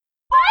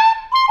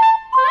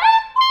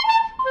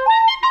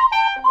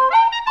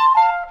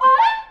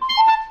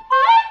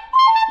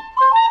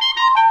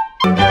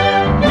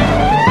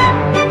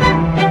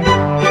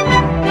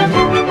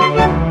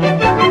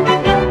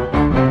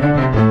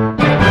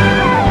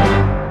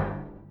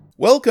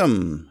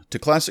Welcome to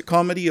Classic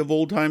Comedy of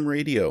Old Time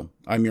Radio.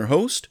 I'm your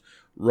host,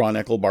 Ron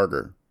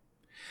Eckelbarger.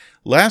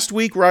 Last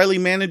week, Riley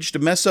managed to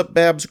mess up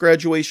Bab's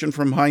graduation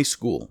from high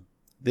school.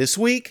 This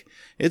week,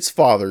 it's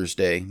Father's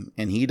Day,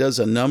 and he does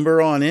a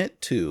number on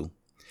it, too.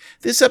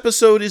 This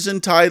episode is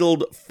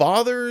entitled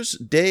Father's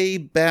Day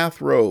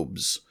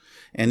Bathrobes,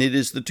 and it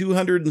is the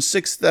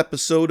 206th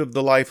episode of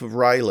The Life of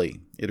Riley.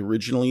 It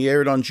originally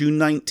aired on June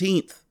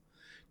 19th,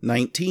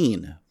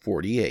 1948.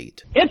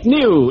 It's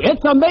new,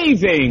 it's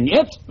amazing,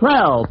 it's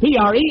Prell,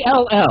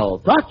 P-R-E-L-L,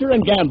 Procter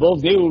 &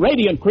 Gamble's new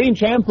Radiant Cream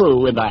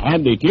Shampoo in the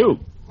handy tube.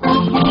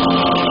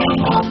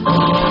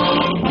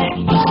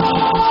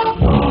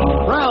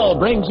 Prell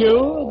brings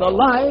you The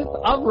Life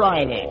of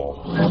Riley.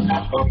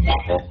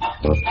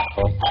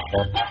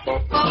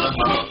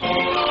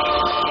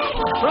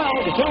 Prell,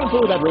 the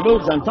shampoo that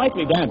removes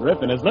unsightly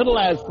dandruff in as little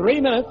as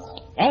 3 minutes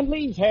and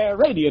leaves hair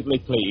radiantly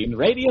clean,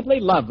 radiantly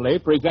lovely,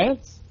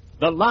 presents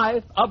The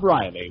Life of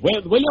Riley,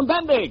 with William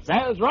Bendix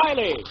as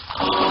Riley.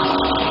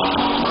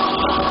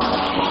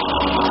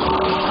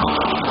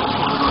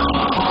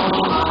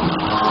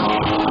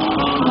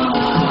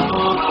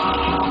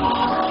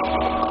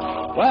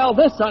 Well,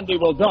 this Sunday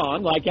will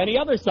dawn like any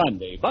other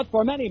Sunday, but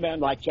for many men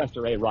like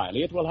Chester A.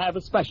 Riley, it will have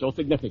a special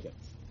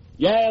significance.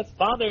 Yes,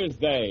 Father's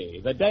Day,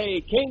 the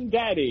day King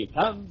Daddy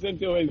comes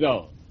into his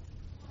own.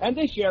 And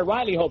this year,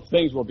 Riley hopes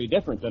things will be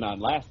different than on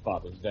last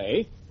Father's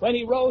Day, when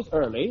he rose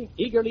early,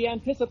 eagerly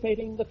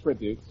anticipating the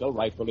tribute so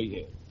rightfully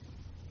his.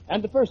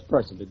 And the first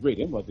person to greet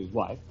him was his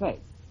wife,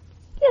 Faith.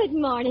 Good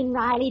morning,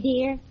 Riley,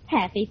 dear.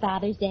 Happy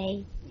Father's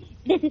Day.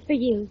 This is for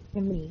you,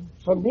 from me.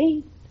 For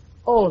me?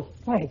 Oh,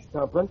 thanks,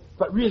 Dumplin'.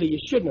 But really, you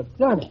shouldn't have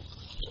done it.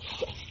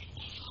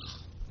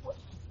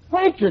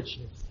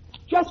 Handkerchiefs.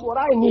 Just what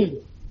I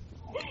needed.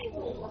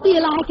 Do you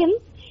like them?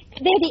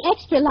 They're the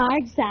extra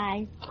large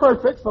size.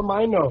 Perfect for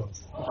my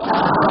nose.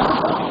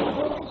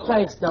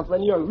 Thanks,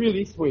 Dumplin'. You're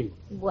really sweet.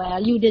 Well,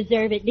 you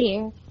deserve it,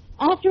 dear.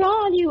 After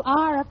all, you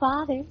are a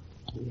father.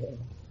 Yeah,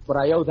 but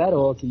I owe that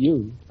all to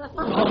you. And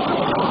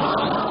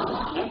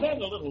then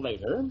a little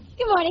later...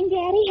 Good morning,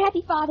 Daddy.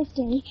 Happy Father's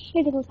Day.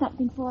 Here's a little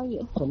something for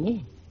you. For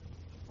me?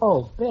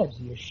 Oh,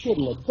 Babsy, you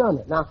shouldn't have done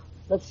it. Now,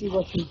 let's see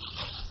what you...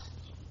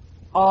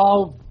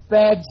 Oh,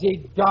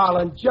 Babsy,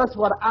 darling, just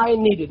what I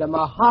needed, a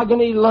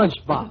mahogany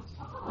lunchbox.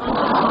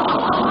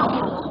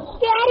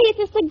 Daddy, it's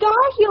a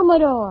cigar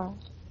humidor.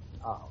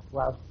 Oh,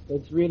 well,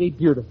 it's really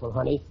beautiful,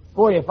 honey.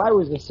 Boy, if I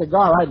was a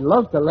cigar, I'd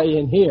love to lay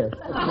in here.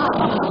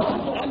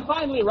 And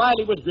finally,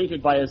 Riley was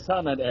greeted by his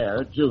son and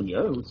heir,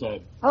 Junior, who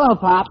said, Hello,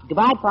 Pop.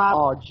 Goodbye, Pop.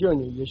 Oh,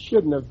 Junior, you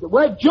shouldn't have...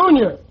 Wait,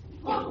 Junior!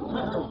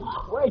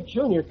 Wait,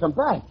 Junior, come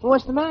back.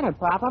 What's the matter,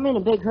 Pop? I'm in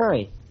a big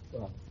hurry.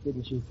 Well,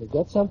 didn't you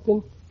forget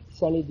something,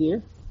 Sonny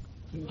dear?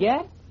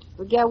 Forget?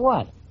 Forget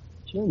what?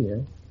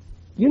 Junior,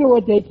 you know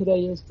what day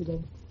today is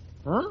today?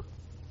 Huh?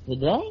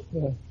 Today?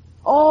 Yeah.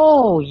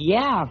 Oh,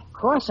 yeah, of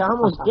course. I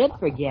almost did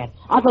forget.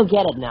 I'll go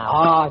get it now.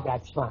 Oh,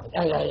 that's fine.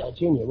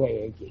 Junior,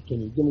 wait, can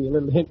you give me a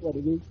little hint what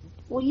it is?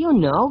 Well, you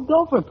know,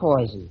 gopher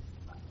poison.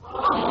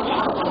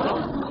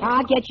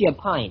 I'll get you a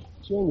pint.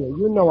 Junior,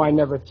 you know I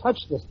never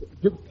touched this.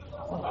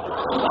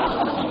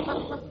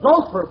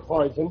 Gopher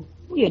poison?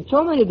 Well, you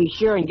told me to be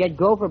sure and get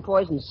gopher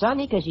poison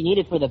Sonny because you need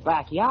it for the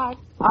backyard.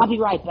 I'll be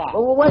right back.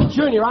 Oh, wait,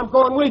 Junior, I'm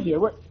going with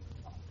you.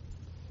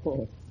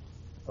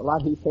 A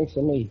lot he thinks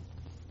of me.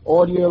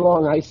 All year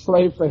long, I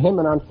slave for him,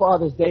 and on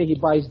Father's Day, he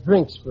buys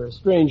drinks for a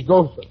strange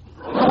gopher.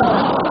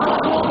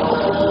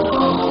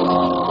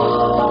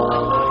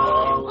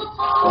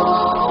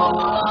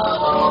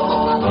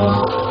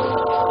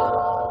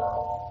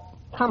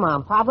 Come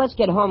on, Pop, let's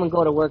get home and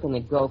go to work on the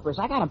Gophers.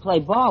 I gotta play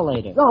ball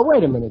later. No,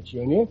 wait a minute,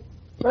 Junior.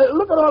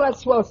 Look at all that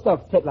swell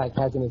stuff Pitlight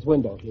has in his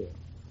window here.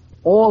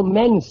 All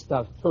men's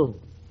stuff, too.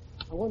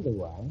 I wonder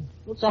why.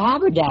 It's a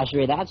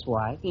haberdashery, that's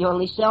why. He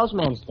only sells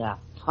men's stuff.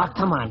 Oh,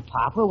 come on,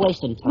 Pop, we're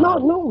wasting time. No,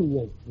 we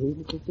ain't.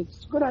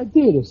 It's a good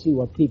idea to see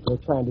what people are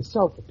trying to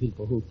sell to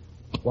people who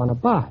want to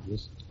buy.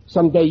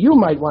 Someday you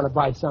might want to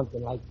buy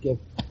something like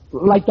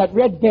that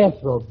red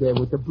bathrobe there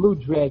with the blue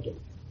dragon.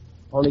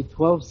 Only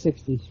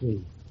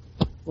 $12.63.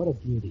 What a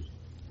beauty.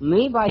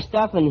 Me buy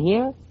stuff in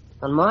here?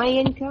 On my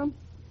income?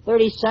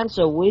 30 cents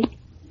a week?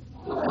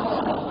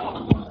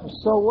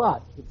 So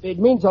what? It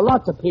means a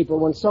lot to people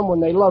when someone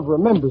they love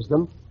remembers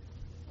them.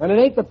 And it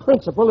ain't the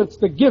principle, it's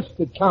the gift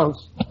that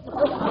counts.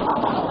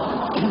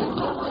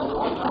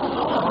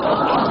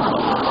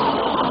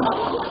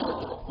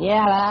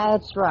 Yeah,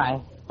 that's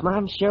right.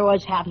 Mom sure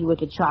was happy with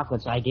the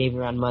chocolates I gave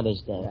her on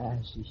Mother's Day.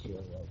 Yeah, she sure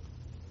was.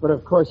 But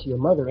of course, your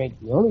mother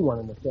ain't the only one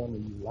in the family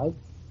you like.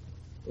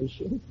 Is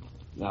she?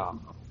 No,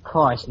 of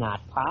course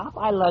not, Pop.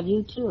 I love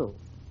you, too.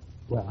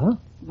 Well?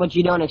 But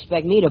you don't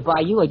expect me to buy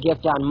you a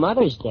gift on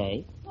Mother's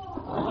Day.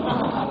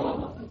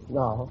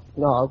 No,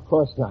 of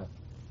course not.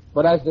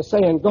 But as the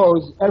saying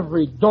goes,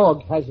 every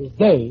dog has his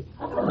day.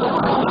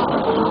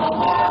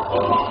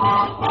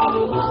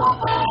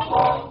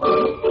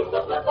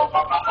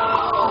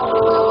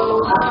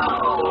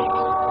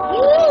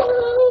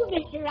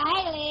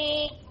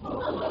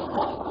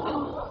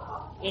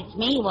 it's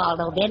me,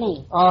 Waldo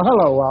Binney. Oh,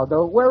 hello,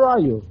 Waldo. Where are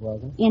you,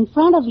 Waldo? In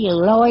front of you.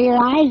 Lower your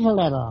eyes a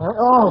little.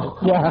 Oh,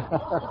 yeah.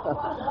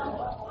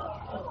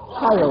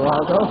 Hiya,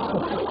 Waldo.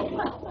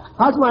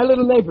 How's my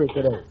little neighbor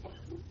today?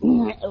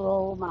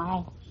 Oh,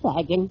 my.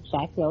 Sagging,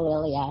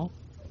 sacroiliac.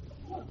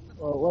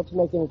 Well, what's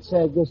making it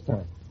sad this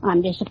time?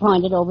 I'm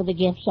disappointed over the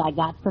gifts I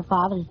got for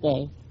Father's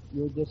Day.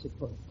 You're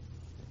disappointed.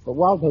 But,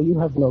 Waldo, you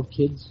have no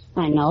kids.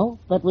 I know,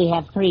 but we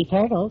have 3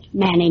 turtles,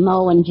 Manny,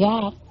 Mo, and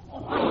Jack.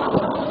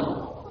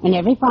 And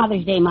every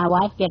Father's Day, my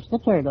wife gets the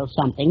turtles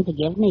something to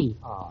give me.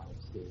 Oh, I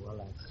see. Well,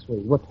 that's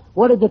sweet.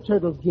 What did the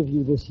turtles give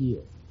you this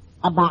year?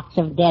 A box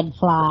of dead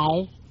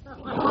flies.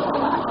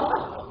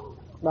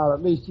 Well,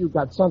 at least you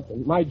got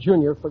something. My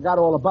junior forgot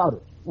all about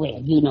it.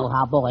 Well, you know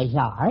how boys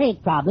are.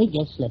 It probably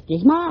just slipped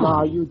his mind.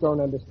 No, you don't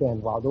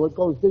understand, Waldo. It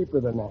goes deeper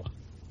than that.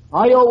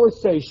 I always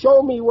say,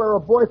 show me where a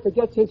boy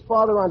forgets his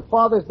father on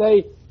Father's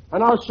Day,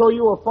 and I'll show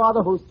you a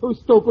father who's too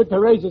stupid to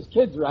raise his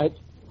kids right.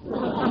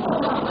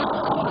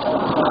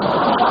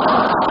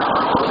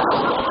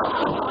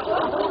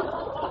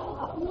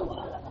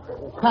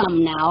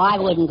 Come now, I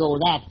wouldn't go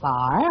that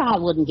far. I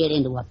wouldn't get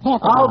into a pet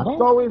about I'll it.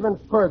 go even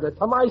further.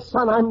 To my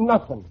son, I'm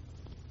nothing.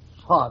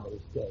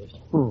 Father's Day.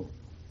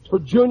 To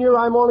Junior,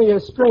 I'm only a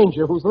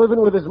stranger who's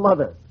living with his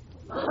mother.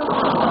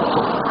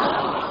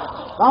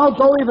 I'll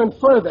go even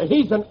further.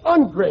 He's an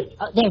ungrate.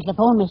 There's the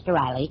phone, Mr.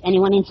 Riley.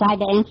 Anyone inside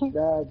to answer?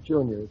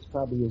 Junior, it's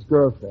probably his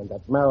girlfriend,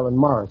 that Marilyn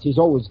Morris. He's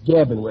always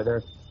gabbing with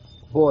her.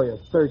 Boy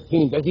of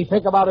 13. Does he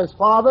think about his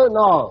father?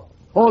 No.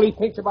 All he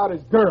thinks about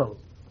is girls.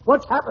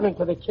 What's happening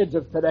to the kids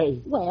of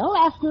today? Well,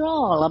 after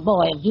all, a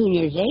boy of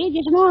Junior's age,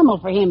 it's normal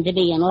for him to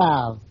be in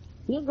love.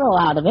 He'll grow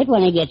out of it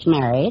when he gets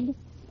married.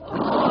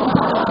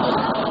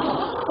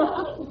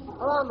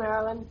 Hello,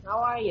 Marilyn. How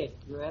are you,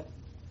 Drip?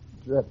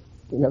 Drip.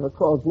 He never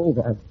calls me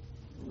that.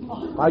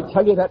 I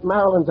tell you that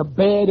Marilyn's a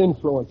bad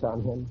influence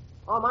on him.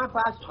 Oh, my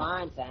pa's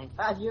fine, thanks.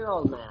 How's your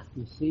old man?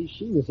 You see,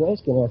 she was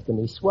asking after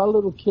me. Swell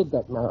little kid,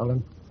 that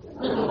Marilyn.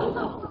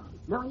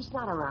 No, he's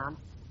not around.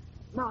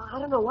 No, I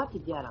don't know what to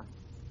get him.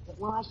 But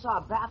when I saw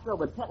a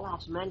bathrobe at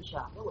Pitlak's men's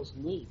shop, it was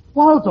neat.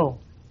 Waldo,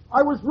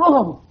 I was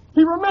wrong.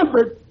 He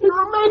remembered. He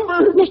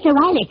remembered. Mr.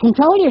 Riley,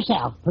 control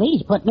yourself.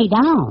 Please put me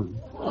down.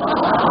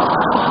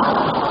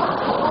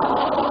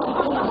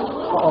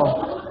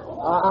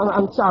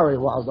 I'm sorry,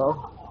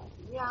 Waldo.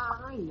 Yeah,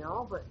 I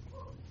know, but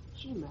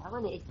gee,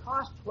 Marilyn, it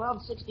cost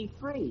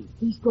 $12.63.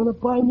 He's going to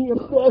buy me a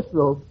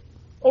bathrobe.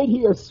 Ain't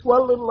he a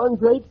swell little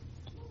ungrate?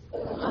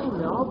 I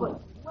know,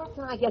 but where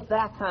can I get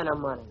that kind of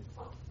money?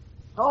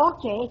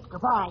 Okay,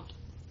 goodbye.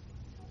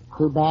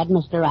 Too bad,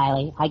 Mr.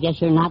 Riley. I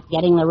guess you're not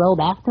getting the robe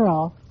after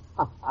all.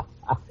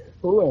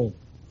 Who ain't?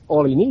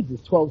 All he needs is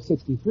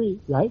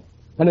 $12.63, right?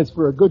 And it's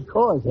for a good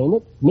cause, ain't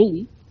it?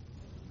 Me.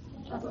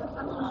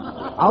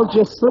 I'll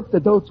just slip the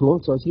dough to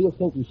him so he'll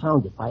think he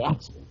found it by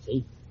accident,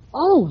 see?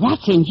 Oh,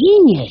 that's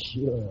ingenious.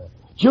 Sure.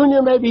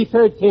 Junior may be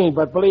 13,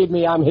 but believe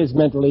me, I'm his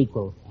mental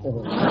equal.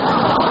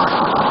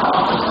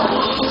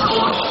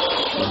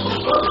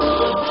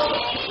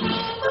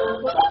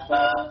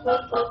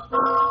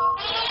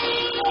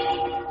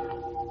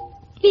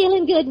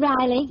 Feeling good,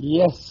 Riley?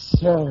 Yes,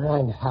 sir,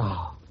 and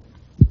how?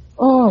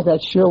 Oh,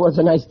 that sure was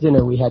a nice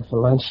dinner we had for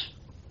lunch.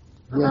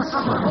 Yes,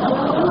 sir.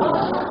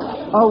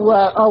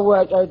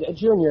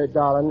 Junior,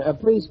 darling,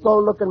 please go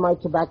look in my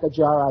tobacco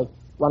jar. I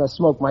want to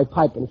smoke my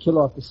pipe and kill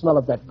off the smell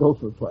of that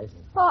gopher poison.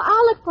 Oh,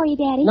 I'll look for you,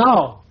 Daddy.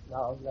 No,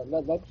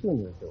 let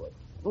Junior do it.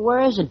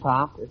 Where is it,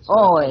 Pop? It's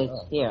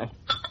here.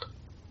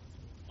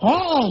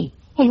 Hey,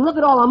 look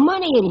at all the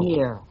money in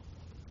here.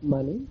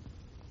 Money?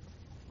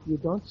 You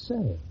don't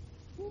say.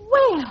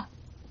 Well,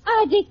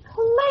 I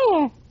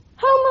declare.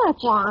 How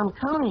much? Well, I'm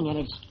counting it.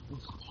 It's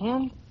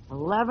 10,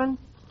 11,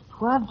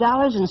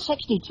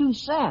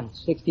 $12.62.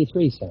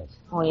 63 cents.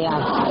 Oh, yeah.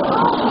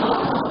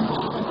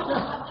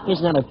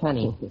 Here's another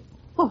penny.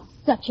 Oh,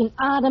 such an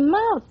odd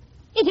amount.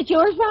 Is it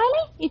yours,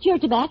 Riley? It's your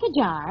tobacco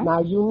jar.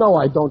 Now, you know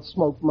I don't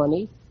smoke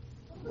money.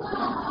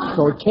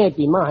 So it can't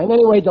be mine.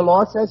 Anyway, the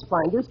law says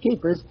finders,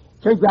 keepers.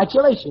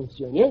 Congratulations,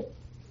 Junior.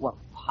 Well,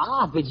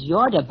 Pop, it's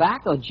your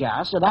tobacco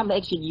jar, so that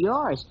makes it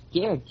yours.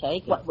 Here,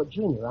 take it. Well,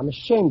 Junior, I'm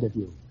ashamed of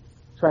you.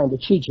 Trying to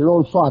cheat your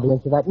own father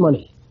into that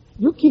money.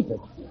 You keep it.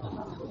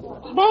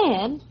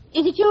 Babs,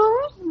 is it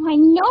yours? Why,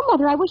 no,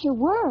 Mother, I wish it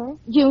were.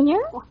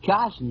 Junior? Oh,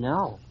 gosh,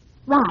 no.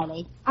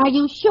 Riley, are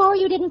you sure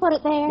you didn't put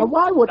it there? Now,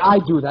 why would I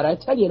do that? I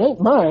tell you, it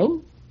ain't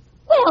mine.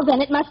 Well,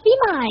 then it must be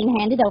mine.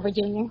 Hand it over,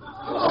 Junior.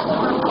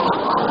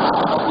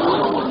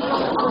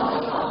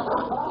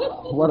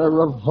 What a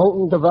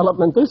revolting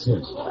development this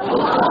is.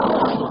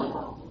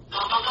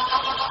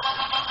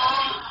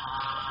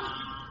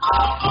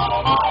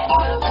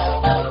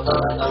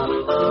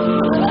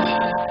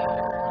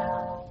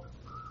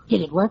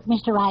 Did it work,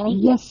 Mr. Riley?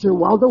 Yes, sir,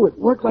 Waldo. It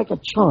worked like a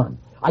charm.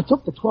 I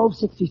took the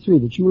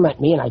 $12.63 that you lent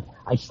me, and I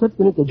slipped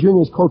it into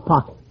Junior's coat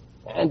pocket.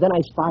 And then I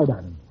spied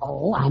on him.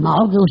 Oh, I'm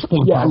all goose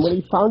pimples. Yeah, and when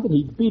he found it,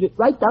 he beat it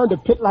right down to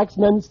Pitlak's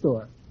men's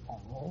store.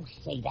 Oh,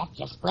 say, that's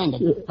just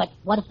splendid. Yeah. But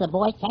what if the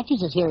boy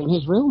catches us here in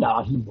his room?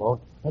 No, he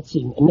won't. Let's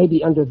see.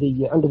 Maybe under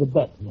the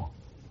bed. Yeah.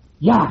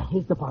 Yeah,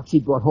 here's the box he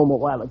brought home a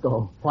while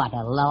ago. What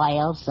a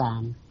loyal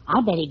son.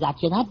 I bet he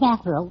got you that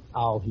bathrobe.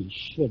 Oh, he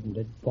shouldn't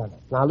have done it.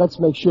 Now, let's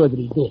make sure that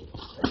he did.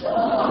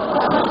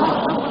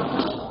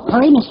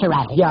 Hurry, Mr.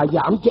 Riley. Yeah,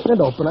 I'm getting it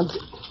open.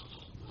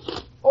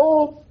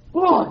 Oh,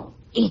 boy.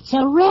 It's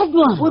a red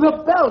one. With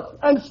a belt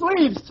and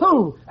sleeves,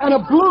 too, and a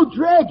blue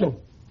dragon.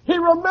 He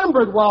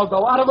remembered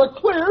Waldo out of a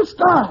clear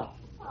sky.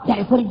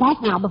 Better put it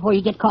back now before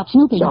you get caught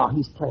snooping. No,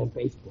 he's playing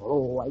baseball.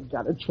 Oh, I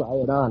gotta try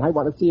it on. I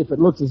want to see if it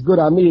looks as good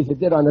on me as it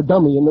did on the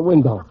dummy in the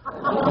window.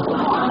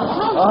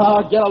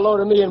 Oh, get a load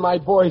of me and my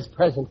boy's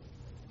present.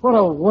 What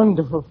a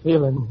wonderful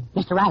feeling.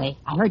 Mr. Riley,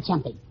 I heard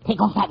something.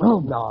 Take off that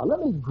robe. No, let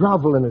me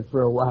grovel in it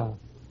for a while.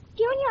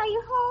 Junior, are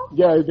you home?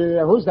 Yeah,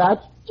 who's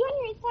that?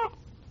 Junior, is that...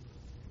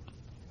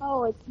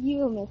 Oh, it's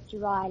you,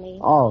 Mr. Riley.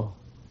 Oh,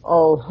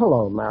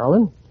 hello,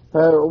 Marilyn.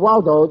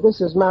 Waldo,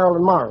 this is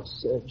Marilyn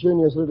Morris,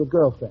 Junior's little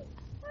girlfriend.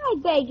 I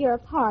beg your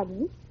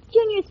pardon.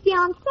 Junior's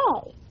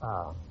fiancée.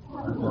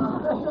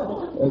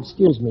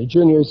 Excuse me,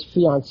 Junior's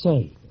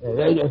fiancée.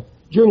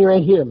 Junior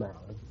ain't here,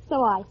 Marilyn.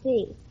 So I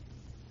see.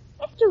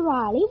 Mr.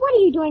 Riley, what are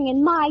you doing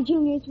in my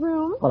Junior's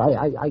room? Well,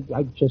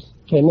 I just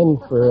came in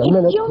for a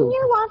minute. If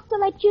Junior wants to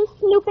let you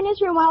snoop in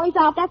his room while he's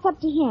out, that's up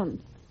to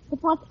him.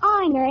 But once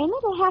I'm in,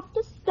 it'll have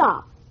to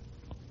stop.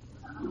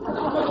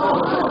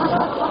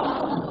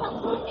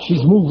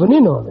 She's moving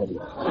in already.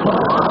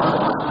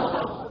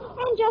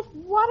 And just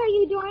what are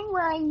you doing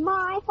wearing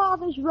my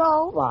father's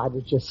robe? Well, I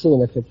was just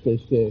seeing if it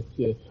fits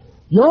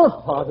your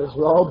father's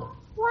robe.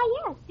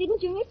 Why, yes. Didn't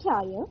Junior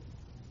tell you?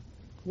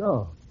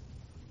 No.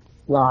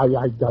 No,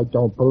 I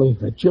don't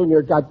believe it.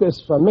 Junior got this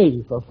for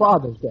me for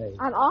Father's Day.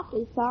 I'm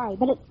awfully sorry,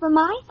 but it's for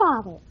my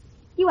father.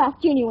 You ask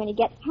Junior when he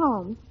gets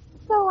home.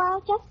 So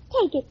I'll just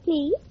take it,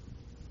 please.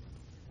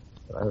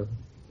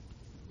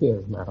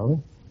 Here,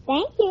 Marilyn.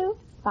 Thank you.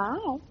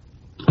 Bye.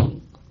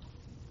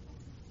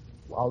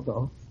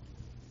 Waldo,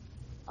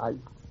 I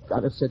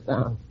gotta sit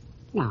down.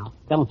 Now,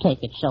 don't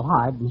take it so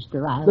hard,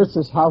 Mr. Riley. This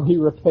is how he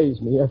repays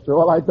me after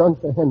all I've done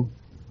for him.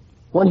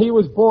 When he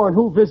was born,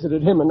 who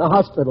visited him in the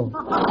hospital?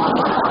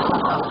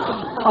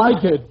 I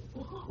did.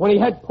 When he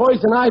had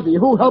poison ivy,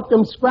 who helped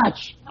him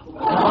scratch?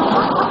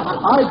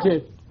 I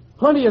did.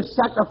 Plenty of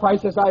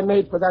sacrifices I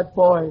made for that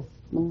boy.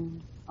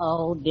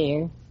 Oh,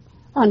 dear.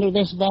 Under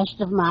this vest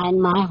of mine,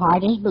 my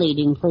heart is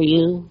bleeding for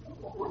you.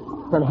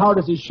 And how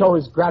does he show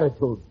his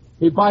gratitude?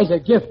 He buys a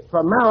gift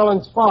for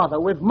Marilyn's father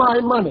with my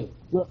money.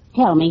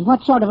 Tell me,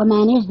 what sort of a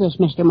man is this,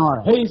 Mr.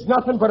 Morris? He's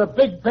nothing but a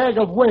big bag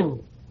of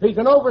wind. He's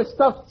an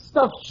overstuffed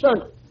stuffed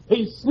shirt.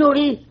 He's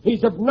snooty,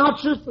 he's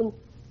obnoxious, and...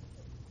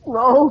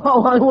 Oh,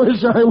 how I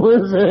wish I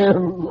was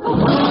him.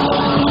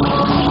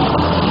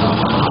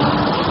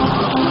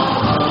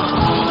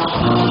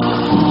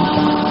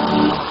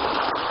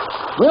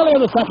 We'll hear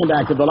the second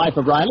act of The Life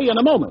of Riley in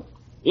a moment.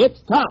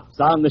 It's Tops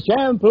on the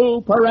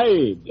Shampoo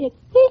Parade. It's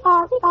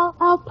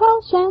P-R-E-L-L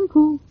Pearl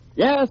Shampoo.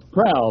 Yes,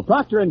 Prell,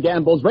 Procter &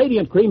 Gamble's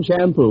Radiant Cream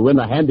Shampoo in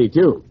the handy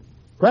tube.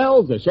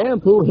 Prell's a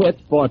shampoo hit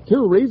for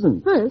two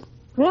reasons. First,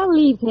 Prell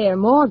leaves hair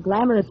more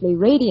glamorously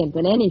radiant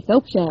than any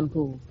soap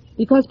shampoo,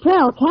 because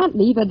Prell can't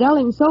leave a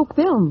dulling soap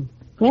film.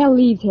 Prell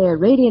leaves hair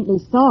radiantly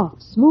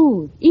soft,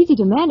 smooth, easy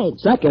to manage.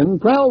 Second,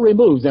 Prell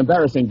removes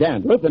embarrassing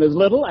dandruff in as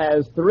little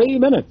as 3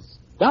 minutes.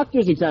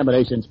 Doctors'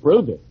 examinations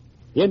proved it.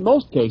 In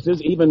most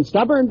cases, even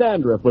stubborn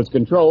dandruff was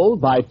controlled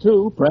by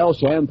 2 Prell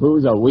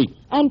shampoos a week.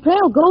 And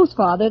Prell goes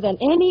farther than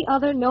any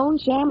other known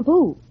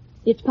shampoo.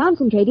 It's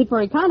concentrated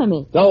for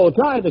economy. So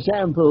try the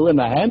shampoo in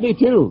the handy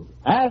tube.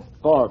 Ask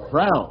for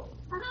Prell.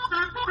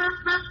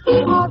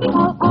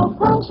 P-R-E-L-L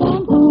Pearl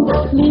Shampoo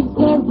leaves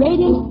hair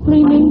radiant,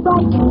 gleaming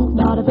bright.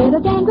 Not a bit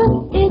of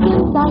dandruff is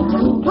in sight.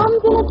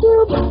 Comes in a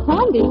tube,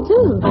 handy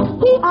too.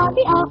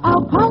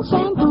 P-R-E-L-L Pearl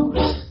Shampoo.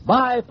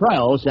 Buy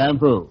Prell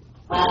shampoo.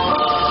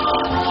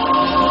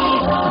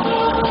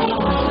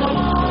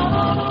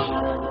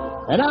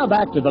 And now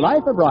back to The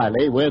Life of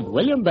Riley with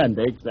William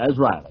Bendix as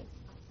Riley.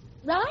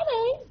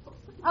 Riley?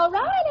 Oh,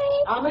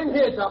 Riley. I'm in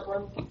here,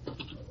 Dublin.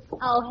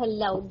 Oh,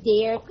 hello,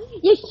 dear.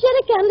 You should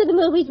have come to the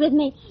movies with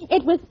me.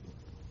 It was...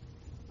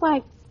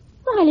 Why,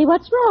 Riley,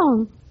 what's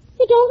wrong?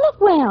 You don't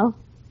look well.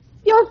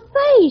 Your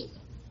face.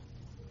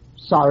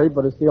 Sorry,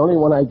 but it's the only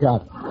one I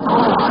got.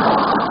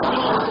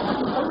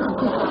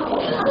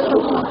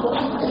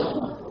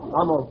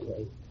 I'm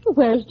okay.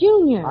 Where's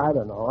Junior? I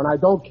don't know, and I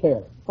don't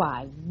care.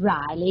 Why,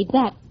 Riley,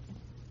 that...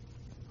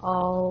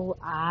 Oh,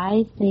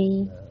 I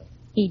see.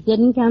 He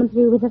didn't come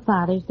through with the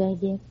Father's Day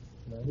gift.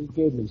 No, he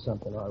gave me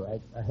something, all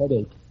right. A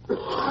headache.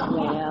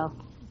 Well,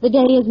 the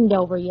day isn't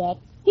over yet.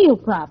 He'll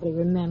probably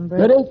remember.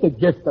 It ain't the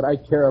gift that I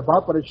care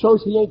about, but it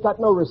shows he ain't got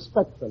no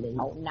respect for me.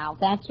 Oh, now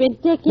that's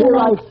ridiculous. Here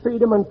I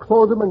feed him and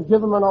clothe him and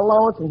give him an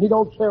allowance, and he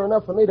don't care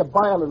enough for me to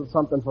buy a little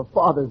something for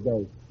Father's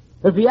Day.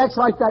 If he acts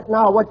like that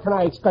now, what can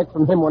I expect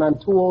from him when I'm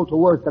too old to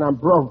work and I'm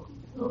broke?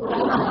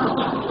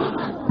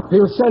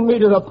 He'll send me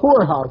to the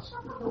poorhouse.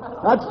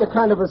 That's the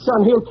kind of a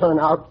son he'll turn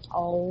out.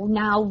 Oh,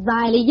 now,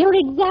 Riley, you're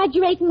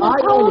exaggerating the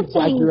I whole ain't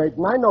thing.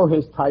 exaggerating. I know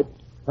his type.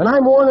 And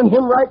I'm warning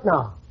him right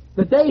now.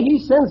 The day he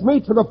sends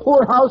me to the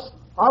poorhouse,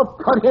 I'll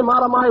cut him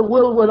out of my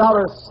will without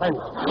a cent.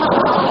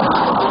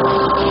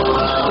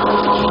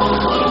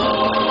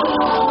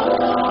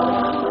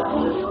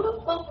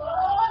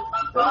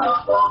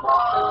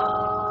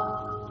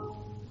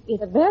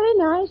 It's a very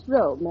nice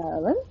robe,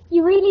 Marilyn.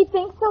 You really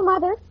think so,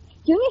 Mother?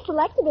 Junior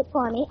selected it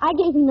for me. I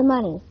gave him the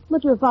money.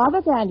 But your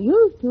father can't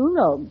use 2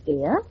 robes,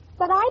 dear.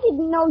 But I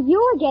didn't know you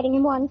were getting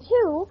him one,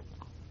 too.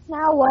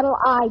 Now what'll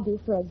I do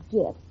for a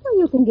gift? Well,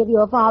 you can give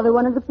your father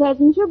one of the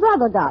presents your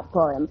brother got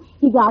for him.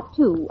 He got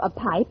 2, a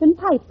pipe and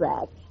pipe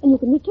rack. And you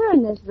can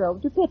return this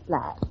robe to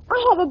Pitlack.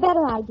 I have a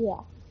better idea.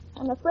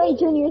 I'm afraid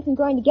Junior isn't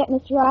going to get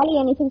Mr. Riley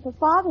anything for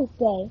Father's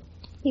Day.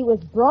 He was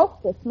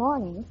broke this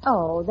morning.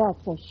 Oh,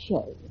 that's a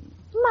shame.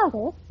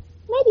 Mother,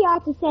 maybe I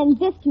ought to send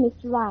this to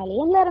Mr. Riley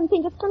and let him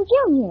think it's from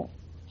Junior.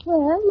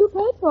 Well, you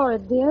paid for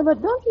it, dear,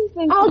 but don't you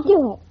think... I'll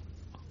do it.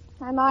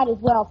 I might as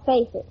well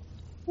face it.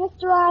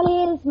 Mr.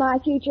 Riley is my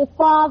future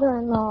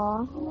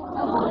father-in-law.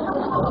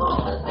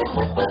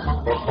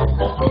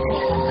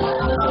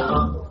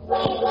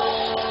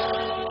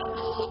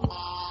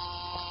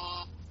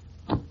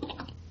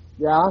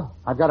 Yeah?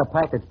 I've got a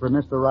package for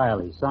Mr.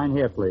 Riley. Sign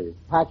here, please.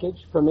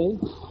 Package for me?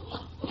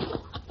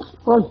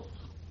 But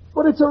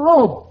it's a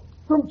robe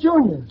from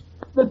Junior.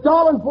 The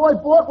Darling boy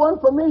bought one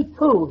for me,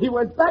 too. He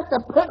went back to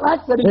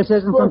Pitlack's and he... This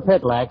isn't from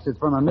Pitlack's. It's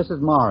from a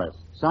Mrs. Morris.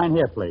 Sign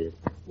here, please.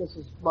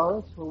 Mrs.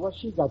 Morris? Well, what's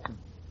she got to...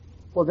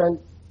 Well, then,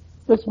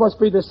 this must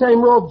be the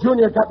same robe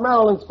Junior got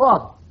Marilyn's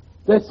father.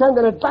 They're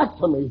sending it back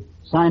to me.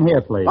 Sign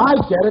here, please. I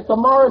get it. The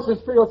Morrises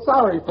feel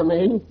sorry for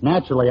me.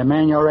 Naturally, a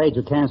man your age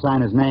who can't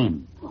sign his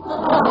name.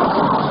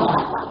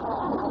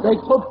 They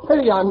took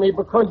pity on me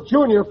because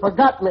Junior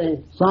forgot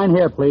me. Sign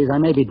here, please. I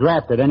may be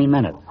drafted any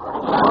minute.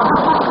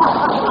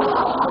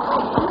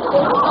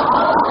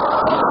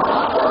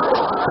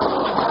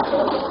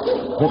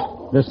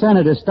 The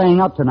Senate is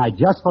staying up tonight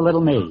just for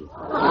little me.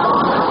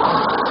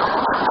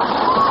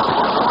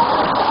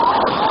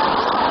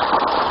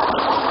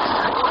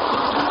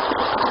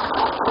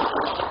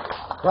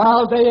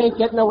 Well, they ain't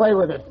getting away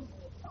with it.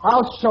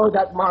 I'll show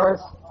that,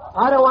 Morris.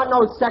 I don't want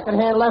no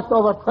second-hand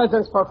leftover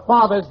presents for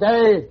Father's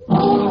Day.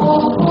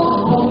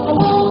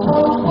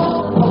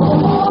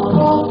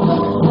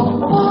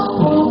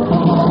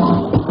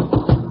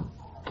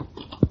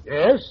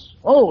 Yes?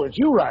 Oh, it's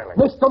you, Riley.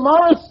 Mr.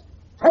 Morris,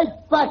 take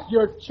back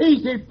your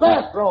cheesy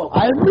bathrobe.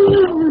 I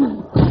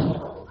mean...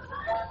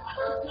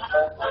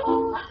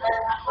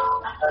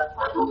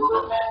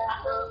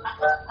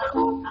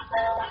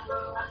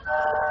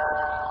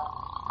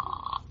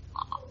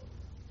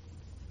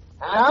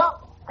 Hello?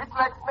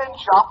 Pitlack Men's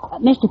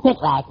Shop. Mr.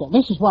 Pitlack,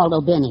 this is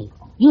Waldo Binney.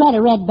 You had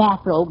a red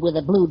bathrobe with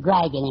a blue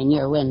dragon in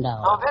your window.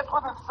 Oh, that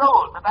wasn't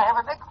sold, but I have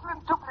an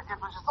excellent duplicate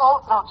which is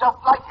also just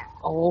like it.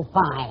 Oh,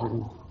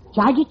 fine.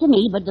 Charge it to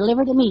me, but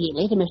deliver it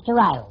immediately to Mr.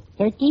 Riley.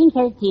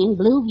 1313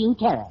 Blue View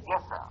Terrace.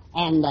 Yes, sir.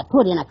 And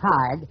put in a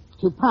card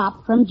to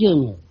Pop from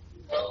Junior.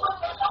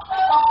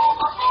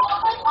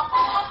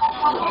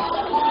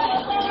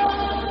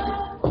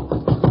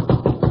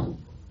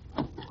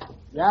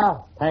 Yeah?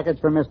 Package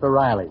for Mr.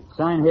 Riley.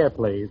 Sign here,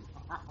 please.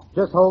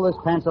 Just hold this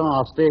pencil and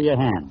I'll steer your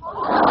hand.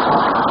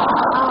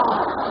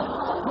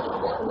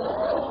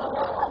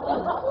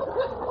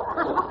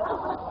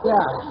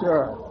 Yeah,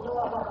 sure.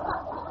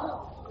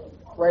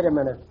 Wait a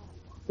minute.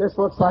 This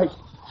looks like...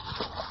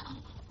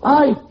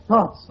 I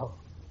thought so.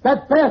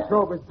 That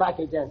bathrobe is back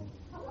again.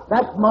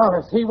 That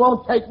Morris, he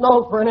won't take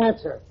no for an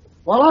answer.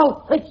 Well,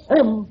 I'll fix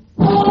him.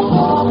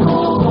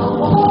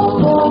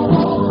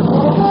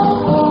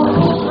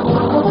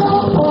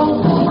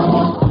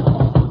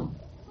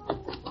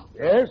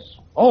 Yes?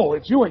 Oh,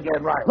 it's you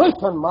again, Riley.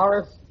 Listen,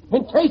 Morris.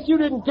 In case you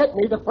didn't get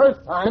me the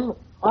first time,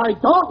 I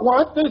don't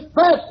want this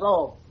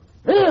bathrobe.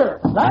 Here.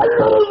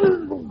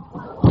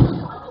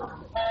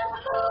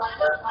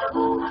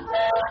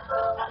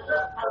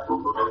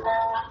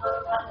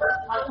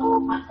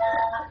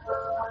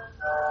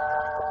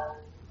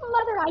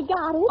 Mother, I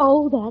got it.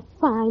 Oh, that's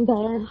fine, there.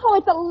 Oh,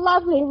 it's a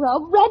lovely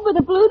robe, red with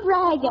a blue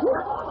dragon.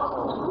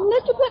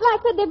 Mr.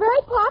 Pitlack said they're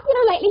very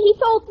popular lately. He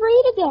sold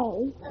 3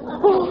 today.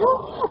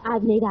 Well,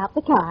 I've made out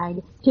the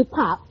card to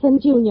Pop from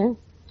Junior.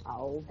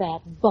 Oh,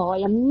 that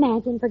boy.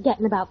 Imagine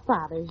forgetting about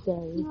Father's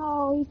Day.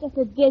 Oh, he's just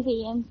a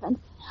dizzy infant.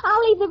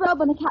 I'll leave the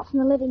robe on the couch in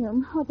the living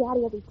room. Oh,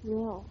 Daddy will be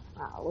thrilled.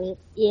 Oh, it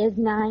is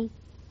nice.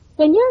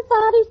 When your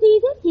father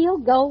sees it, he'll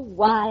go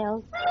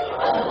wild.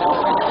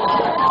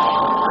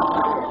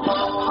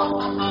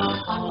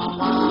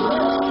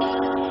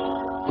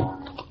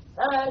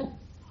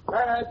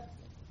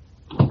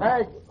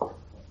 Peg.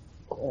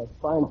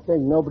 Fine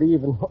thing. Nobody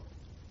even...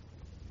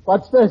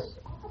 What's this?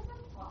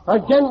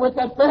 Again with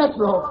that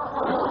bathrobe.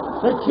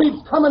 It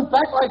keeps coming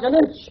back like an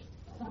itch.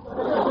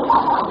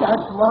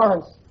 That's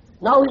Morris.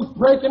 Now he's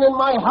breaking in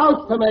my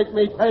house to make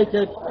me take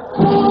it.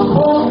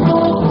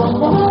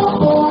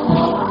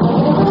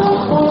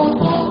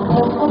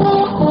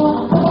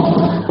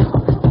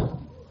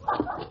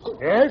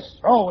 Yes?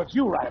 Oh, it's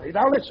you, Riley.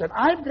 Now listen,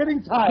 I'm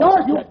getting tired.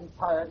 You're getting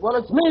tired. Well,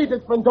 it's me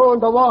that's been doing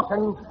the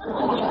walking.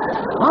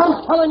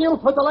 I'm telling you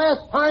for the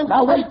last time,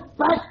 now take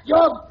back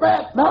your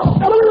bet. No.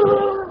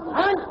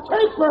 And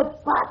take her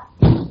back.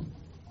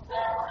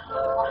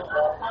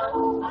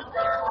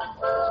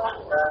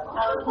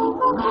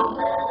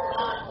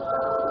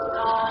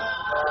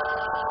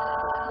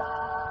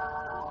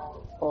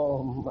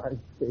 Oh, my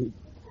feet.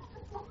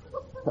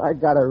 I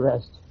gotta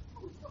rest.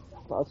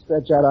 I'll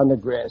stretch out on the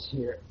grass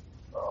here.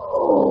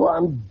 Oh,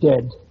 I'm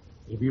dead.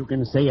 If you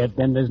can say it,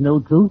 then there's no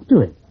truth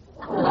to it.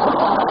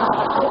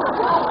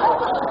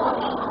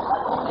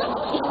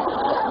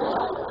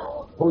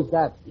 Who's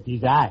that? It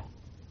is I,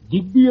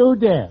 Digby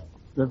Odell,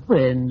 the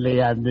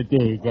friendly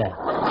undertaker.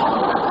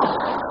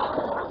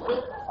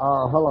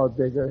 Oh, hello,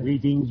 Digger.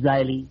 Greetings,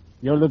 Riley.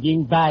 You're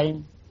looking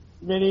fine.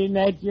 Very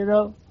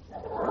natural.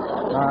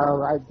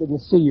 I didn't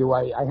see you.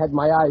 I had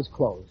my eyes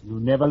closed. You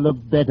never look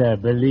better,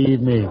 believe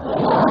me.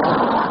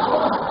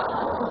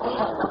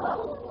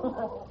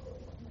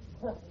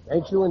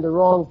 Ain't you in the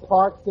wrong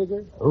park,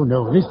 Digger? Oh,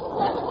 no,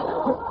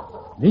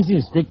 this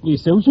is strictly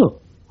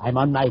social. I'm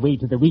on my way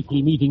to the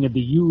weekly meeting of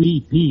the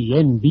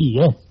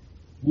UEPNBS.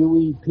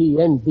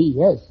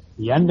 UEPNBS?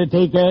 The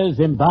Undertakers,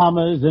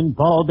 Embalmers, and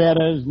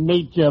Pallbearers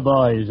Nature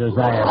Boys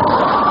Society.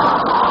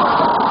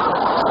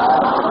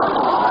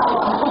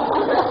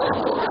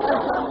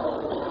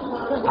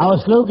 Our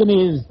slogan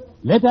is,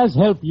 let us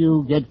help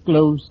you get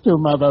close to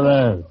Mother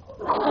Earth.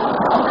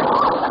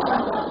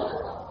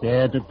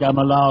 Dare to come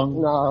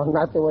along? No,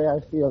 not the way I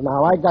feel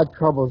now. I got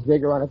troubles,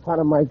 Digger, on account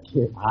of my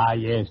kid. Ah,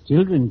 yes,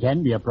 children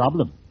can be a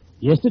problem.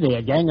 Yesterday,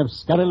 a gang of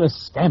scurrilous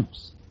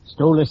scamps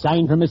stole a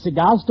sign from a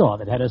cigar store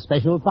that had a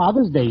special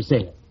Father's Day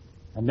sale.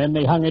 And then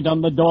they hung it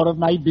on the door of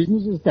my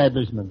business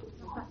establishment.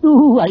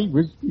 Oh, I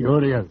was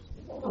furious.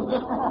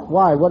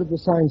 Why? What did the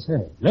sign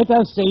say? Let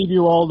us save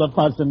you all the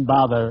fuss and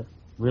bother.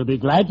 We'll be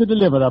glad to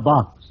deliver a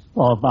box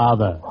for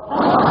Father.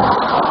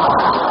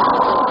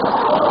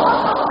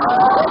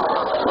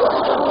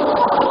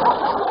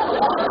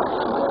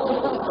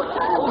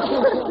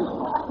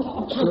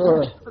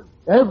 Sure.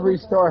 Every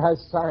store has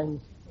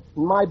signs.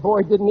 My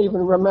boy didn't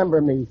even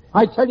remember me.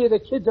 I tell you, the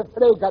kids of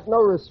today got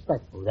no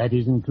respect. Oh, that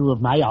isn't true of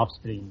my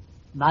offspring.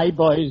 My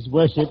boys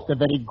worship the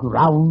very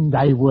ground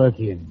I work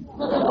in.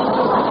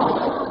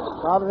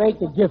 Well, it ain't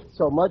the gift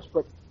so much,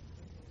 but,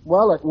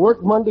 well, at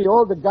work Monday,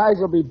 all the guys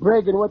will be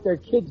bragging what their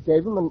kids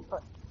gave them, and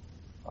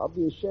I'll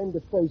be ashamed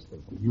to face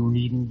them. You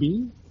needn't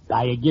be.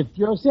 Buy a gift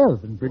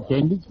yourself and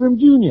pretend it's from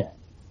Junior.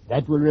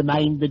 That will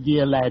remind the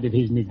dear lad of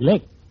his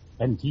neglect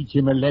and teach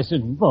him a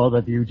lesson for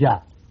the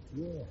future.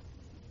 Yeah.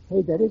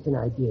 Hey, that is an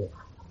idea.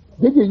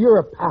 Digger, you're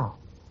a pal.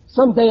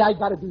 Someday I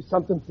gotta do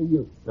something for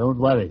you. Don't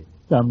worry.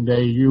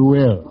 Someday you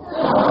will.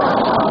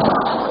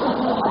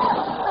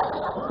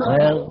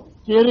 Well,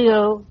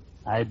 cheerio.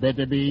 I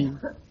better be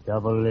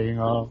doubling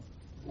off.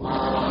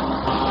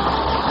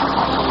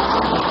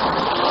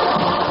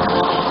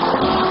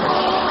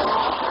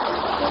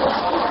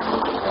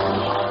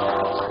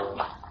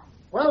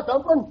 Well,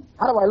 Dumplin',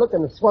 how do I look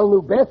in the swell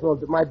new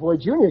bathrobe that my boy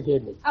Junior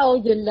gave me? Oh,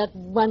 you look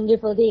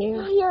wonderful,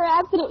 dear. You're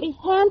absolutely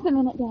handsome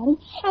in it, Daddy.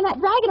 And that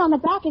dragon on the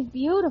back is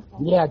beautiful.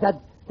 Yeah,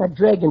 that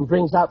dragon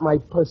brings out my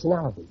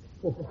personality.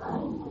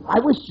 I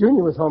wish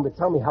Junior was home to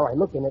tell me how I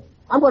look in it.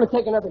 I'm going to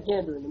take another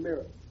gander in the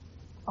mirror.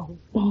 Oh,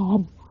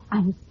 Dad,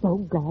 I'm so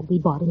glad we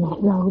bought him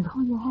that robe.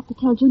 Oh, you'll have to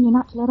tell Junior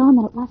not to let on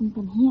that it wasn't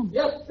from him.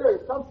 Yes,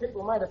 sir. Some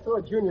people might have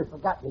thought Junior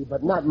forgot me,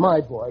 but not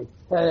my boy.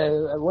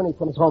 When he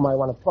comes home, I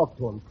want to talk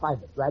to him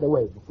private right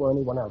away before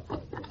anyone else does.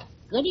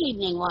 Good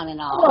evening, one and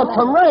all. Well,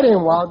 come right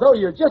in, Waldo.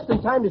 You're just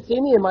in time to see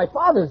me in my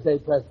Father's Day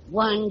present.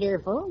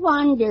 Wonderful,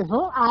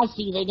 wonderful. I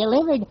see they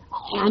delivered.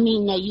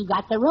 You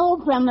got the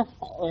robe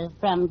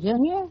from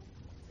Junior?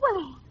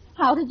 Well,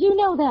 how did you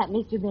know that,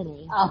 Mr.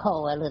 Benny?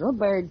 Oh, a little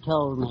bird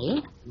told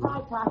me.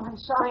 Hi, Pop. I'm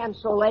sorry I'm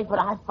so late, but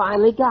I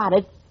finally got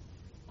it.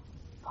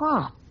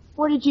 Pop,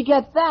 where did you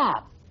get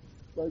that?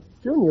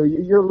 Junior,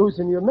 you're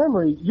losing your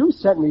memory. You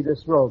sent me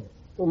this robe.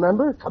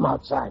 Remember? Come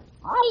outside.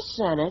 I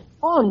sent it?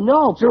 Oh,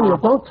 no, Junior,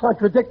 Pop. don't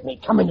contradict me.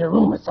 Come in your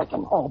room a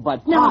second. Oh,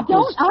 but Now, Pop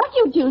don't is...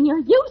 argue, Junior.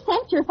 You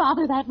sent your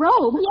father that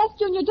robe. Yes,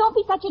 Junior, don't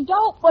be such a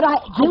dope. But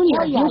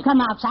Junior, I if you come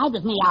outside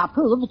with me, I'll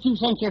prove that you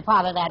sent your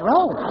father that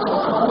robe.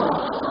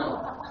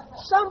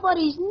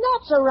 Somebody's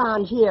nuts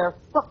around here.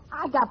 Look,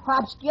 I got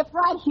Pop's gift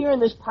right here in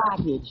this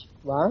package.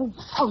 What?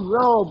 A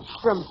robe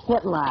from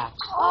Pitlax.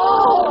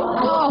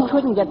 Oh! I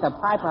couldn't get the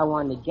pipe I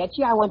wanted to get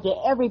you. I went to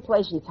every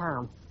place in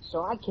town.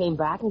 So I came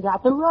back and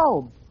got the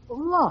robe.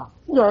 Look.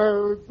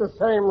 No, it's the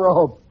same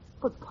robe.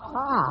 But,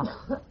 Pop,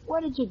 where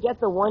did you get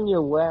the one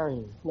you're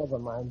wearing? Never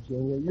mind,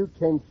 Junior. You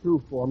came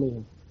through for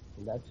me,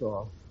 and that's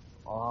all.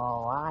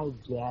 Oh, I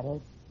get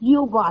it.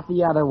 You bought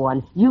the other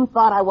one. You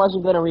thought I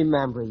wasn't going to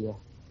remember you.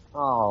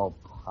 Oh,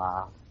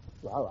 Pop.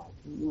 All right.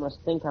 You must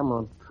think I'm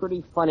a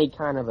pretty funny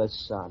kind of a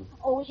son.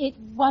 Oh, it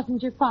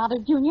wasn't your father,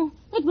 Junior.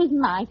 It was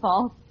my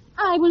fault.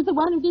 I was the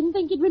one who didn't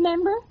think you'd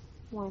remember.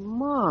 Why,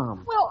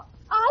 Mom. Well,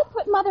 I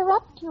put Mother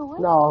up to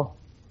it. No,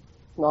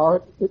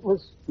 it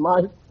was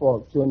my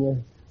fault,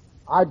 Junior.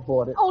 I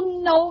bought it. Oh,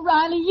 no,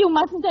 Riley, you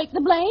mustn't take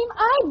the blame.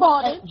 I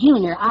bought it.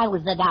 Junior, I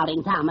was the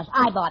doubting Thomas.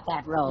 I bought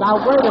that robe. Now,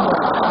 wait a minute.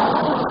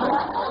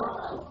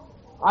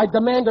 I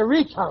demand a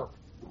recount.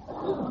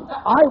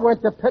 I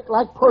went to Pick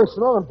Like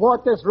Personal and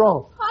bought this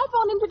robe. I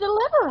phoned him to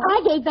deliver it.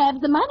 I gave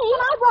Babs the money,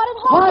 and I brought it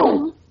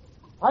home. Quiet!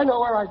 I know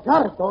where I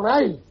got it, don't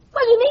I?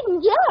 Well, you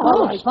needn't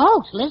yell.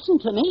 Folks, listen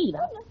to me.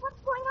 Goodness, what's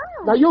going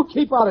on? Now, you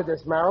keep out of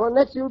this, Marilyn.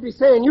 Next you'll be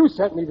saying you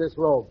sent me this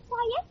robe.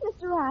 Why, yes,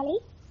 Mr. Riley.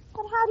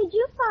 But how did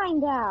you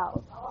find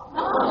out?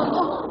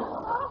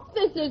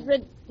 This is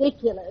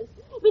ridiculous.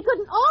 We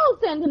couldn't all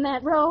send him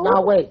that robe.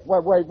 Now, wait.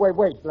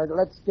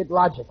 Let's get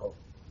logical.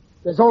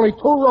 There's only 2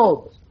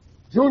 robes.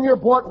 Junior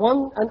bought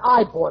one, and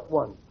I bought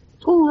one.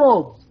 2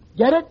 robes.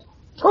 Get it?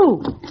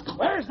 2.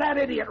 Where's that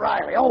idiot,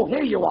 Riley? Oh,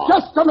 here you are.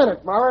 Just a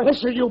minute, Morris.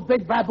 Listen, you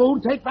big baboon.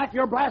 Take back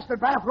your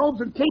blasted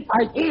bathrobes and keep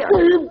here.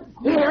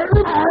 Here,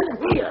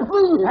 and here.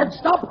 And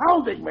stop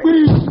hounding me.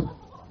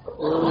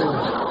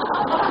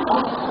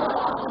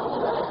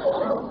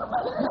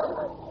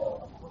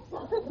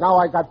 Now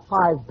I got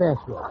 5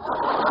 bathrobes.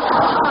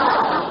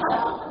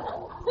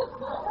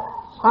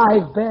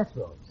 5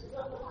 bathrobes.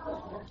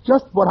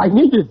 Just what I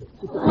needed.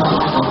 The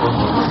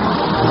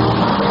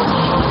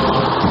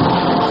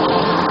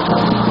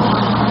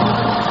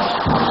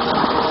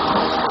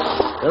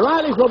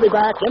Rileys will be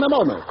back in a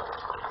moment.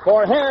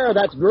 For hair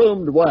that's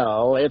groomed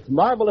well, it's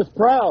Marvelous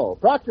Prell,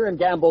 Procter &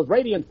 Gamble's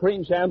Radiant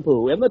Cream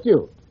Shampoo in the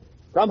tube.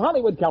 From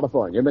Hollywood,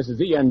 California,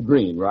 Mrs. E.N.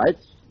 Green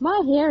writes, My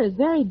hair is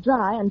very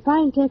dry and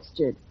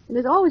fine-textured, and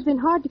has always been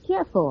hard to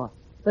care for.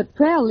 But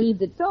Prell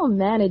leaves it so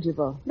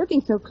manageable,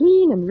 looking so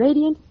clean and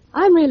radiant.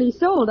 I'm really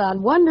sold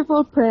on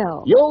wonderful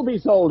Prell. You'll be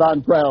sold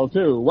on Prell,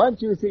 too,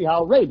 once you see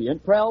how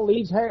radiant Prell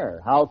leaves hair,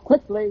 how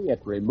quickly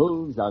it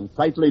removes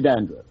unsightly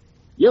dandruff.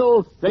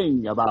 You'll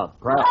sing about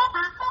Prell.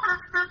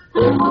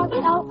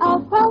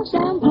 Prell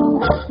shampoo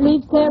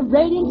leaves hair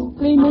radiant,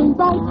 gleaming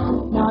bright.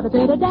 Not a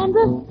bit of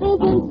dandruff is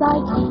in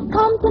sight.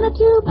 Comes in a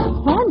tube,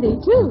 handy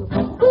too.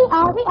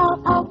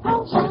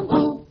 Prell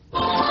shampoo.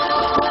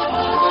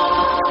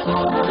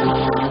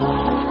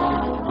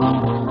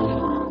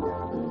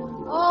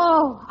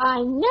 Oh,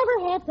 I never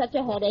had such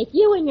a headache.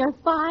 You and your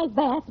 5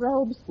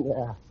 bathrobes.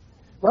 Yeah.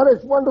 Well,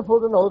 it's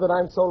wonderful to know that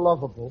I'm so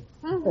lovable.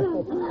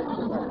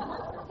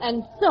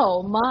 And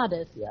so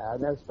modest. Yeah,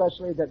 and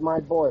especially that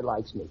my boy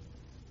likes me.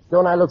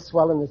 Don't I look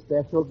swell in this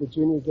bathrobe that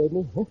Junior gave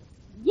me? Huh?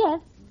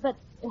 Yes, but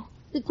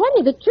to tell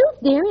you the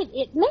truth, dear,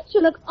 it makes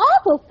you look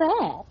awful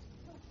fat.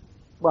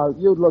 Well,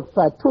 you'd look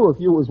fat, too, if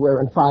you was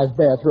wearing 5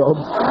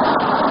 bathrobes.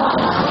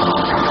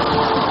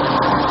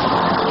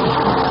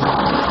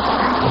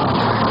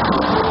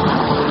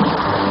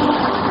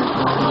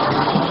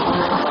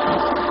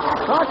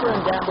 Procter &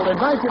 Gamble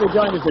invites you to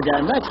join us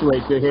again next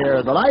week to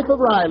hear The Life of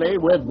Riley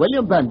with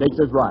William Bendix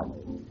as Riley.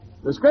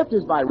 The script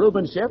is by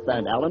Reuben Shipp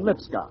and Alan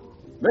Lipscott.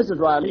 Mrs.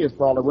 Riley is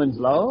Paula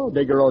Winslow.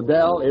 Digger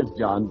Odell is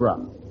John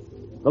Brown.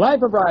 The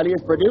Life of Riley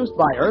is produced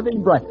by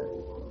Irving Brecker.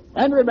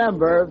 And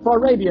remember, for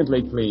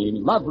radiantly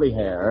clean, lovely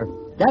hair,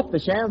 get the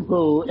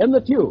shampoo in the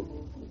tube.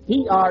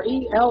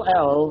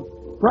 P-R-E-L-L,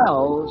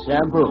 Prell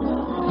Shampoo.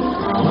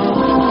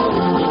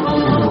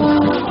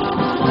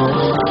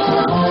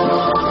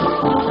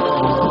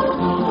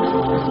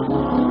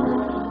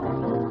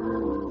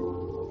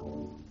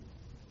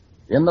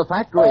 In the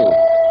factory,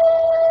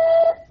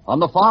 on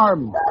the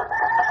farm,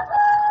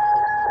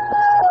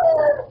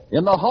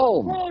 in the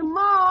home. Hey,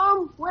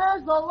 Mom,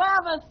 where's the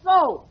lava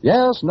soap?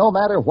 Yes, no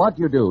matter what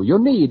you do, you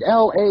need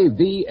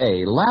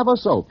L-A-V-A, Lava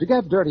Soap, to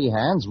get dirty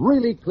hands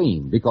really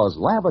clean, because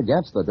Lava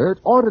gets the dirt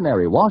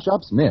ordinary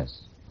wash-ups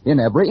miss. In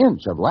every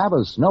inch of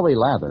Lava's snowy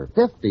lather,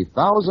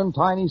 50,000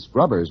 tiny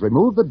scrubbers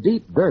remove the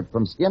deep dirt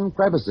from skin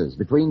crevices,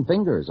 between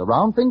fingers,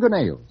 around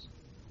fingernails.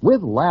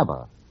 With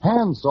Lava,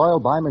 hands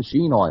soiled by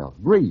machine oil,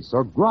 grease,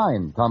 or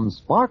grime come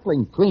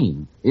sparkling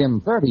clean in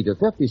 30 to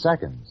 50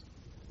 seconds.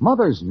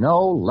 Mothers know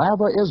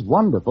Lava is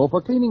wonderful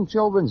for cleaning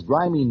children's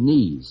grimy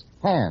knees,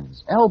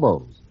 hands,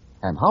 elbows,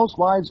 and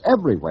housewives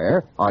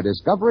everywhere are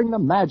discovering the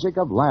magic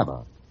of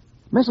Lava.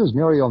 Mrs.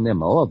 Muriel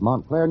Nimmo of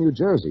Montclair, New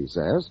Jersey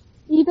says,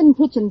 Even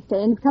kitchen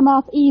stains come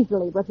off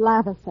easily with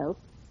Lava soap.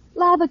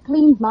 Lava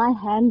cleans my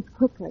hands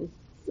quickly,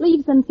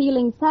 leaves them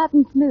feeling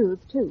satin smooth,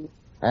 too.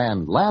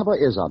 And Lava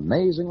is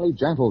amazingly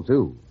gentle,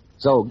 too.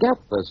 So get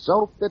the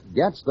soap that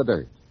gets the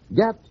dirt.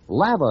 Get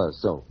Lava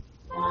Soap.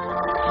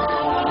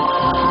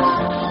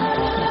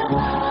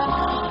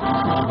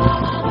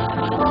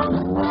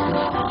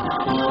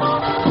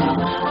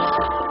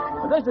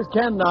 This is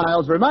Ken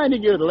Niles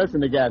reminding you to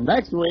listen again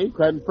next week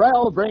when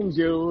Prell brings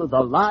you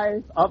The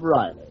Life of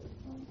Riley.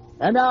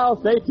 And now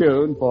stay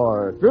tuned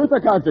for Truth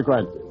or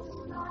Consequences.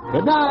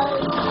 Good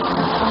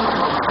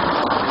night.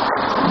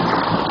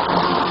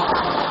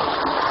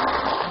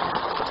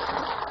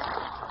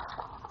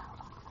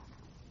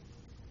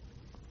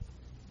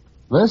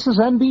 This is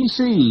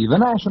NBC, the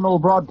national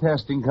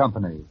broadcasting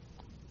company.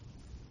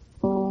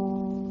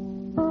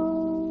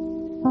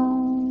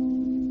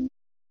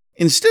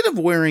 Instead of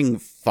wearing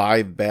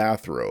 5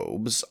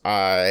 bathrobes,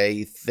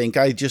 I think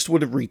I just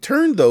would have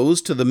returned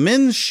those to the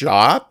men's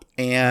shop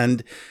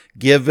and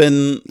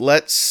given,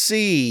 let's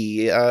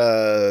see,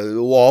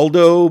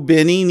 Waldo,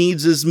 Benny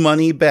needs his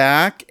money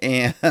back,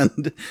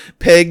 and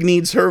Peg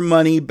needs her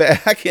money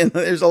back, and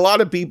there's a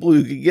lot of people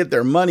who could get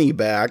their money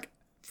back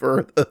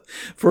for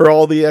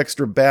all the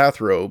extra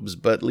bathrobes,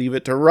 but leave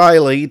it to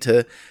Riley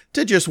to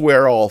just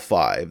wear all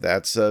 5.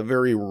 That's a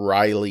very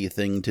Riley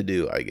thing to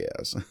do, I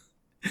guess.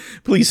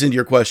 Please send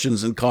your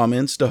questions and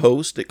comments to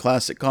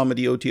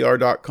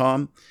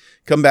host@classiccomedyotr.com.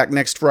 Come back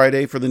next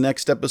Friday for the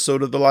next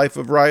episode of The Life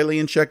of Riley,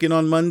 and check in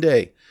on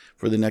Monday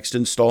for the next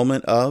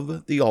installment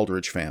of The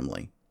Aldrich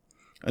Family.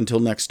 Until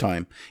next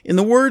time, in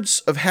the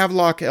words of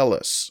Havelock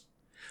Ellis,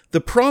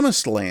 the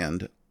promised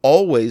land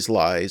always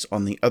lies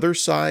on the other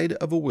side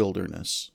of a wilderness.